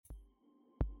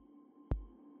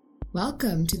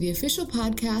Welcome to the official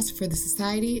podcast for the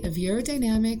Society of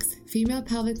Urodynamics, Female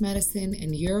Pelvic Medicine,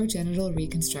 and Urogenital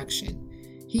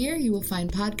Reconstruction. Here you will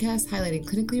find podcasts highlighting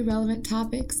clinically relevant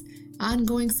topics,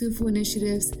 ongoing SUFU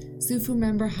initiatives, SUFU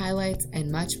member highlights,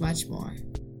 and much, much more.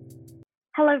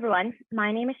 Hello, everyone.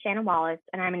 My name is Shannon Wallace,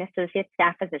 and I'm an associate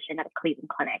staff physician at the Cleveland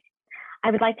Clinic. I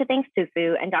would like to thank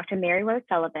SUFU and Dr. Mary Rose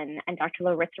Sullivan and Dr.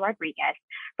 Larissa Rodriguez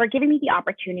for giving me the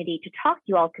opportunity to talk to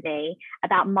you all today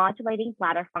about modulating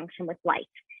bladder function with light,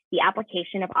 the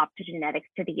application of optogenetics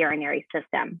to the urinary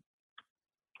system.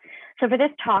 So for this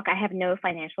talk, I have no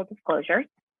financial disclosures.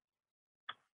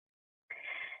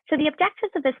 So the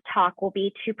objectives of this talk will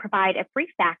be to provide a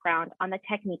brief background on the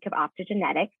technique of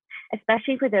optogenetics,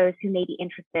 especially for those who may be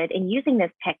interested in using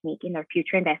this technique in their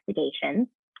future investigations,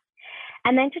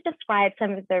 and then to describe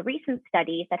some of the recent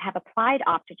studies that have applied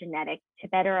optogenetics to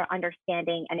better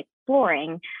understanding and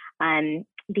exploring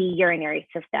the urinary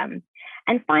system.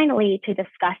 And finally, to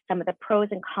discuss some of the pros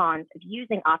and cons of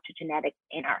using optogenetics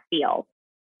in our field.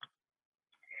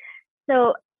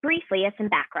 So briefly, as some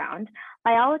background,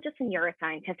 biologists and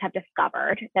neuroscientists have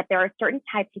discovered that there are certain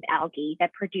types of algae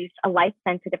that produce a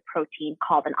light-sensitive protein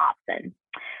called an opsin.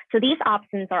 So these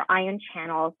opsins are ion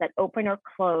channels that open or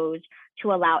close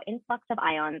to allow influx of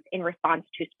ions in response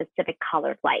to specific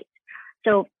colored light.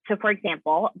 So for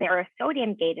example, there are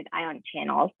sodium-gated ion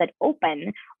channels that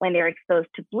open when they're exposed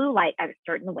to blue light at a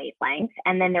certain wavelength,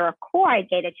 and then there are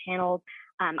chloride-gated channels,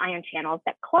 ion channels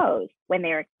that close when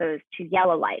they're exposed to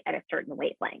yellow light at a certain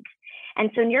wavelength. And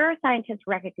so neuroscientists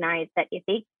recognize that if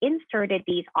they inserted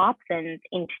these opsins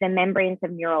into the membranes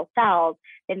of neural cells,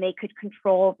 then they could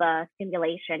control the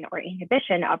stimulation or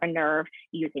inhibition of a nerve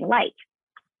using light.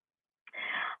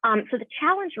 So the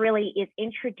challenge really is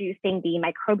introducing the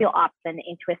microbial opsin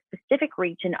into a specific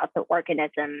region of the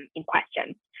organism in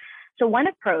question. So one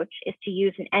approach is to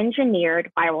use an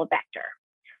engineered viral vector.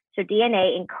 So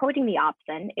DNA encoding the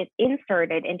opsin is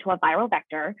inserted into a viral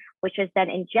vector, which is then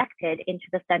injected into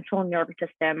the central nervous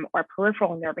system or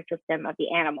peripheral nervous system of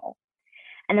the animal.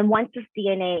 And then once this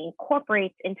DNA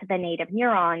incorporates into the native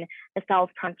neuron, the cell's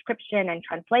transcription and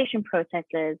translation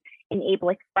processes enable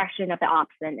expression of the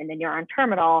opsin in the neuron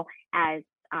terminal as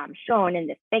shown in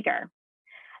this figure.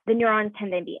 The neuron can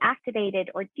then be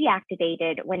activated or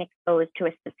deactivated when exposed to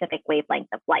a specific wavelength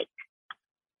of light.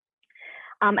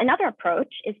 Another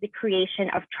approach is the creation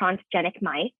of transgenic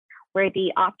mice, where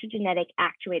the optogenetic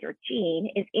actuator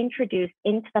gene is introduced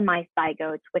into the mice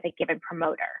zygotes with a given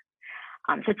promoter.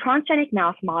 So transgenic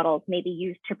mouse models may be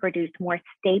used to produce more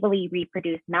stably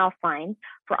reproduced mouse lines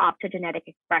for optogenetic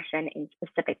expression in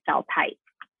specific cell types.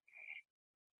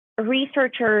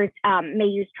 Researchers may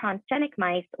use transgenic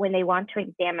mice when they want to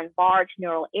examine large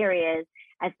neural areas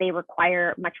as they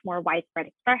require much more widespread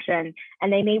expression,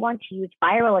 and they may want to use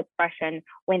viral expression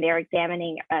when they're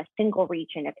examining a single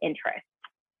region of interest.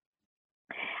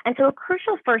 And so a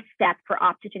crucial first step for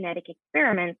optogenetic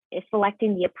experiments is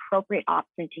selecting the appropriate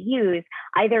opsin to use,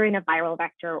 either in a viral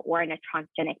vector or in a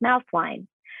transgenic mouse line.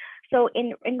 So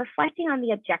in reflecting on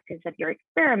the objectives of your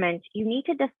experiment, you need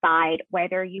to decide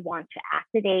whether you want to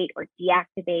activate or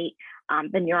deactivate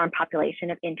the neuron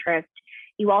population of interest.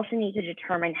 You also need to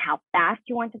determine how fast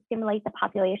you want to stimulate the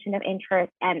population of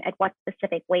interest and at what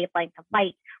specific wavelength of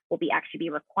light will actually be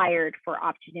required for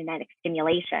optogenetic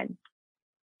stimulation.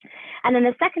 And then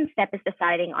the second step is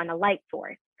deciding on a light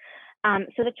source.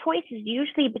 So the choice is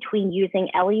usually between using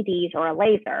LEDs or a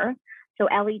laser. So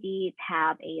LEDs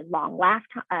have a long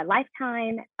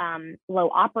lifetime, low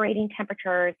operating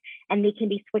temperatures, and they can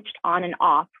be switched on and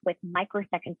off with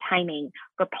microsecond timing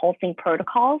for pulsing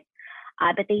protocols.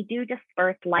 But they do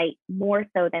disperse light more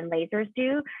so than lasers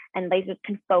do, and lasers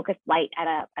can focus light at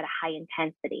a high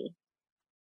intensity.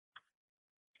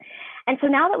 And so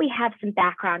now that we have some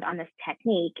background on this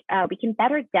technique, we can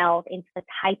better delve into the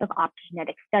type of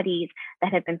optogenetic studies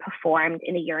that have been performed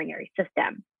in the urinary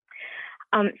system.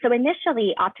 So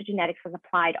initially, optogenetics was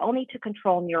applied only to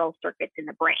control neural circuits in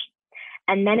the brain.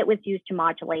 And then it was used to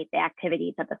modulate the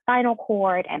activities of the spinal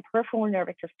cord and peripheral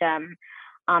nervous system.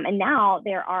 And now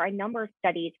there are a number of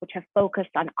studies which have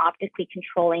focused on optically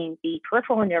controlling the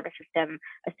peripheral nervous system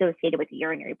associated with the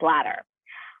urinary bladder.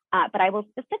 But I will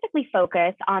specifically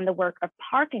focus on the work of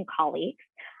Park and colleagues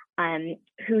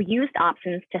who used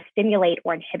opsins to stimulate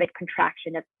or inhibit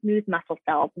contraction of smooth muscle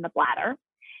cells in the bladder,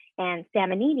 and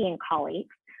Samanini and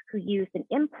colleagues who used an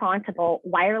implantable,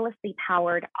 wirelessly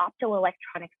powered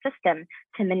optoelectronic system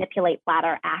to manipulate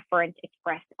bladder afferent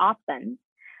expressed opsins.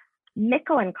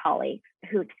 Mikko and colleagues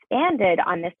who expanded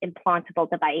on this implantable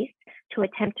device to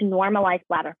attempt to normalize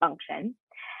bladder function,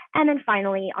 And then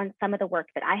finally, on some of the work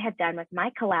that I had done with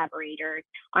my collaborators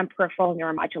on peripheral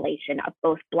neuromodulation of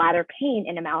both bladder pain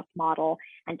in a mouse model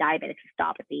and diabetic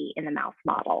cystopathy in the mouse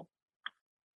model.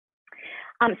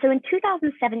 So in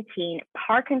 2017,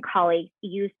 Park and colleagues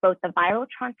used both the viral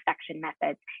transfection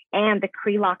methods and the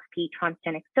Cre-Lox-P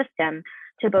transgenic system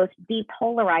to both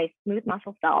depolarize smooth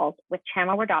muscle cells with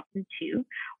channel rhodopsin 2,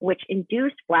 which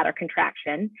induced bladder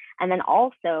contraction, and then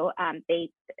also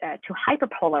to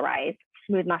hyperpolarize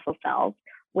smooth muscle cells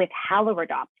with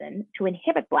halorhodopsin to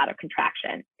inhibit bladder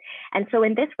contraction. And so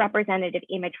in this representative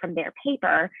image from their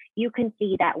paper, you can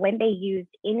see that when they used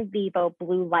in vivo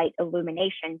blue light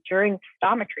illumination during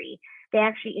cystometry, they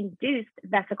actually induced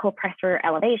vesicle pressure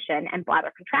elevation and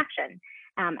bladder contraction,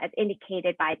 as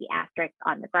indicated by the asterisk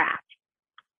on the graph.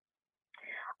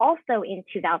 Also in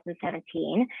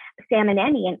 2017,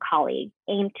 Samaneni and colleagues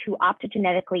aimed to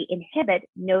optogenetically inhibit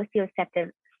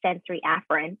nociceptive sensory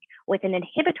afferent with an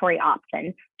inhibitory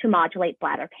opsin to modulate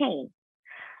bladder pain.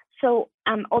 So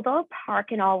although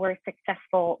Park and all were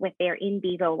successful with their in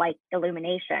vivo light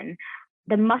illumination,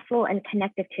 the muscle and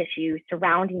connective tissue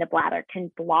surrounding the bladder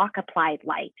can block applied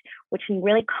light, which can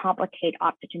really complicate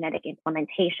optogenetic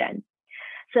implementation.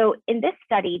 So in this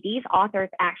study, these authors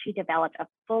actually developed a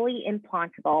fully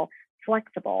implantable,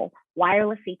 flexible,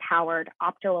 wirelessly powered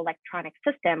optoelectronic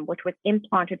system, which was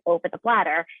implanted over the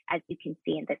bladder, as you can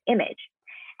see in this image.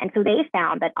 And so they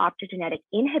found that optogenetic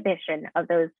inhibition of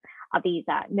these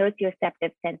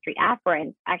nociceptive sensory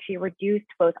afferents actually reduced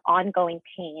both ongoing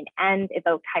pain and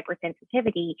evoked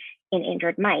hypersensitivity in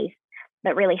injured mice,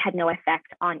 but really had no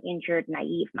effect on injured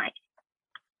naive mice.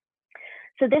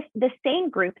 So this same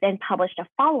group then published a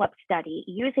follow-up study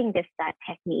using this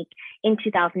technique in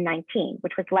 2019,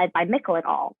 which was led by Mikkel et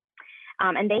al.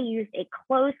 And they used a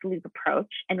closed loop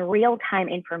approach and real-time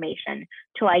information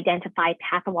to identify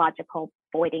pathological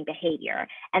voiding behavior.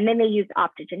 And then they used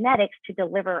optogenetics to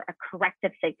deliver a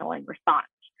corrective signal in response.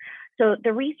 So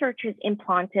the researchers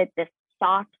implanted this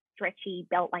soft, stretchy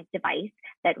belt-like device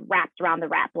that wraps around the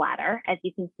rat bladder, as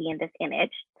you can see in this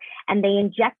image. And they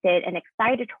injected an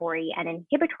excitatory and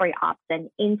inhibitory opsin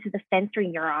into the sensory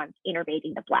neurons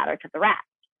innervating the bladders of the rat.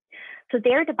 So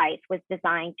their device was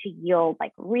designed to yield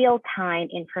real-time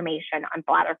information on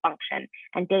bladder function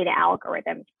and data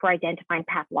algorithms for identifying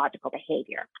pathological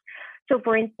behavior. So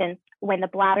for instance, when the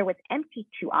bladder was empty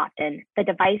too often, the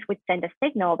device would send a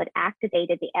signal that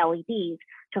activated the LEDs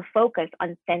to focus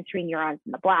on sensory neurons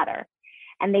in the bladder.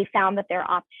 And they found that their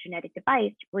optogenetic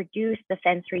device reduced the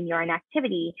sensory neuron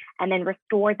activity and then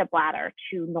restored the bladder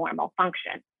to normal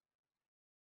function.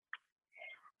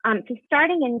 So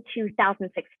starting in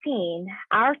 2016,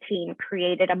 our team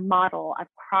created a model of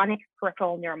chronic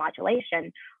peripheral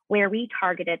neuromodulation where we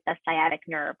targeted the sciatic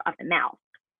nerve of the mouse.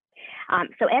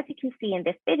 So as you can see in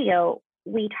this video,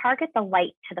 we target the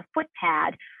light to the foot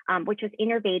pad, which is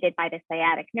innervated by the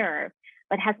sciatic nerve,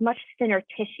 but has much thinner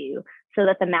tissue so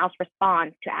that the mouse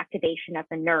responds to activation of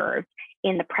the nerve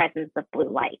in the presence of blue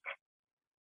light.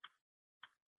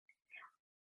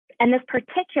 And this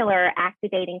particular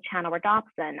activating channel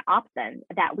rhodopsin opsin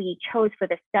that we chose for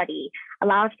the study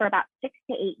allows for about 6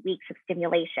 to 8 weeks of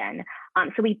stimulation.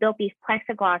 So we built these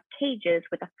plexiglass cages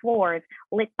with the floors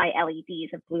lit by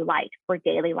LEDs of blue light for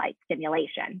daily light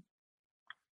stimulation.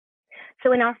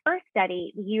 So in our first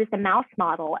study, we used a mouse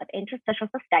model of interstitial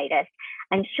cystitis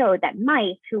and showed that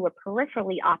mice who were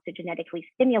peripherally optogenetically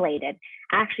stimulated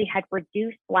actually had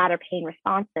reduced bladder pain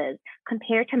responses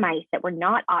compared to mice that were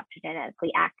not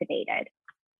optogenetically activated.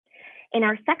 In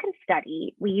our second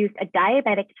study, we used a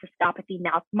diabetic cystopathy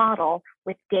mouse model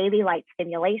with daily light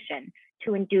stimulation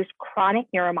to induce chronic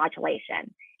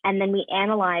neuromodulation. And then we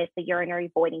analyzed the urinary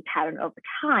voiding pattern over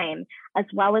time, as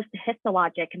well as the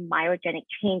histologic and myogenic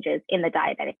changes in the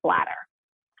diabetic bladder.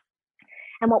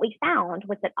 And what we found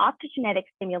was that optogenetic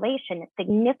stimulation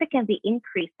significantly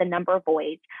increased the number of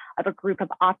voids of a group of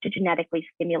optogenetically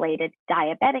stimulated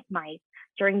diabetic mice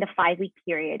during the 5-week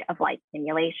period of light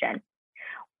stimulation.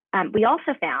 We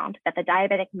also found that the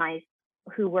diabetic mice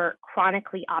who were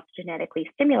chronically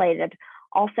optogenetically stimulated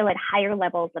also had higher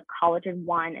levels of collagen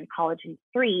 1 and collagen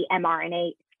 3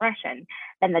 mRNA expression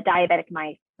than the diabetic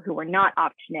mice who were not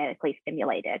optogenetically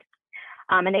stimulated.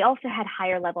 And they also had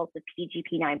higher levels of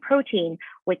PGP9 protein,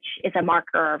 which is a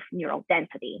marker of neural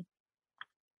density.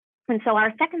 And so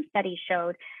our second study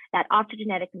showed that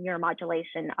optogenetic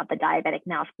neuromodulation of the diabetic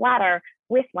mouse bladder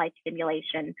with light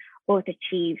stimulation both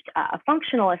achieved a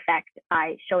functional effect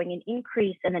by showing an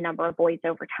increase in the number of voids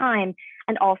over time,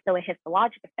 and also a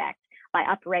histologic effect by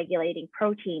upregulating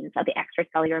proteins of the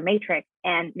extracellular matrix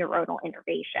and neuronal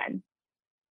innervation.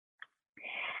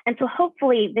 And so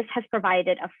hopefully this has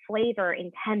provided a flavor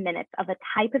in 10 minutes of a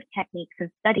type of techniques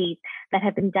and studies that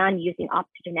have been done using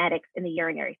optogenetics in the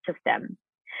urinary system.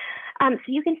 So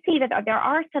you can see that there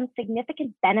are some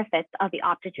significant benefits of the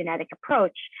optogenetic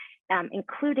approach,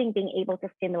 including being able to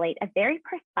stimulate a very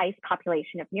precise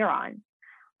population of neurons.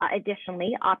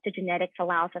 Additionally, optogenetics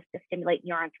allows us to stimulate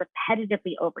neurons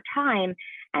repetitively over time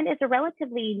and is a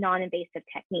relatively non-invasive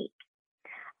technique.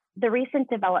 The recent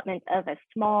development of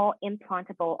small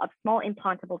implantable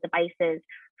devices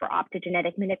for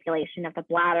optogenetic manipulation of the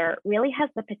bladder really has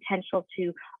the potential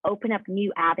to open up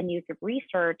new avenues of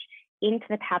research into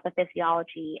the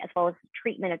pathophysiology as well as the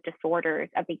treatment of disorders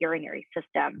of the urinary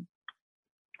system.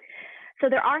 So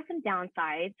there are some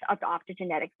downsides of the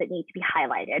optogenetics that need to be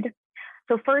highlighted.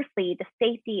 So firstly, the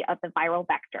safety of the viral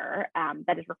vector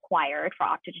that is required for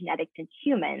optogenetics in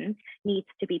humans needs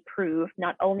to be proved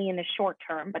not only in the short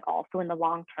term, but also in the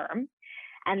long term.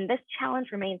 And this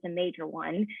challenge remains a major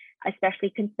one,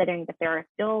 especially considering that there are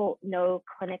still no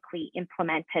clinically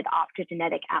implemented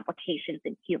optogenetic applications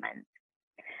in humans.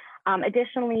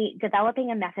 Additionally,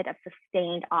 developing a method of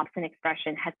sustained opsin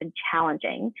expression has been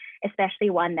challenging,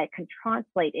 especially one that can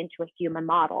translate into a human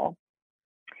model.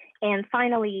 And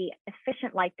finally,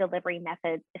 efficient light delivery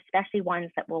methods, especially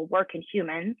ones that will work in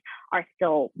humans, are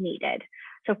still needed.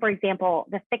 So for example,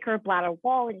 the thicker bladder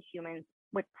wall in humans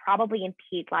would probably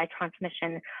impede light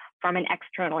transmission from an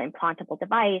external implantable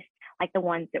device, like the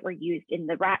ones that were used in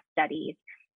the rat studies,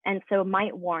 and so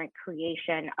might warrant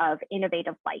creation of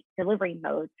innovative light delivery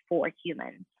modes for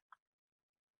humans.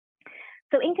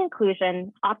 So in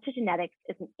conclusion, optogenetics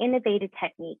is an innovative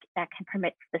technique that can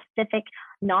permit specific,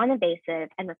 non-invasive,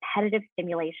 and repetitive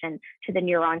stimulation to the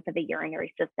neurons of the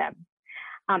urinary system.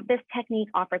 This technique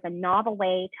offers a novel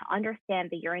way to understand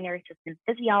the urinary system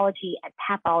physiology and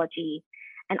pathology,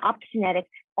 and optogenetics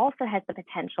also has the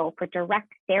potential for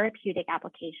direct therapeutic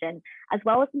application, as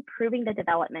well as improving the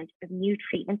development of new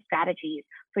treatment strategies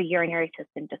for urinary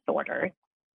system disorders.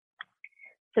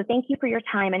 So thank you for your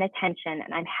time and attention,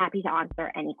 and I'm happy to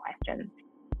answer any questions.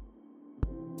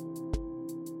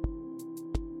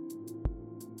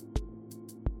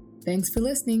 Thanks for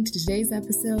listening to today's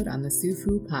episode on the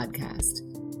SUFU podcast.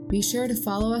 Be sure to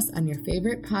follow us on your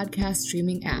favorite podcast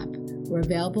streaming app. We're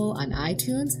available on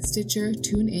iTunes, Stitcher,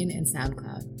 TuneIn, and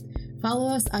SoundCloud.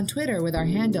 Follow us on Twitter with our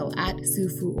handle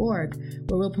 @SUFUorg,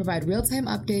 where we'll provide real-time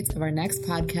updates of our next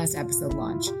podcast episode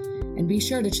launch. And be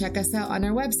sure to check us out on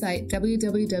our website,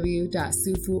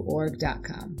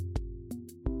 www.sufuorg.com.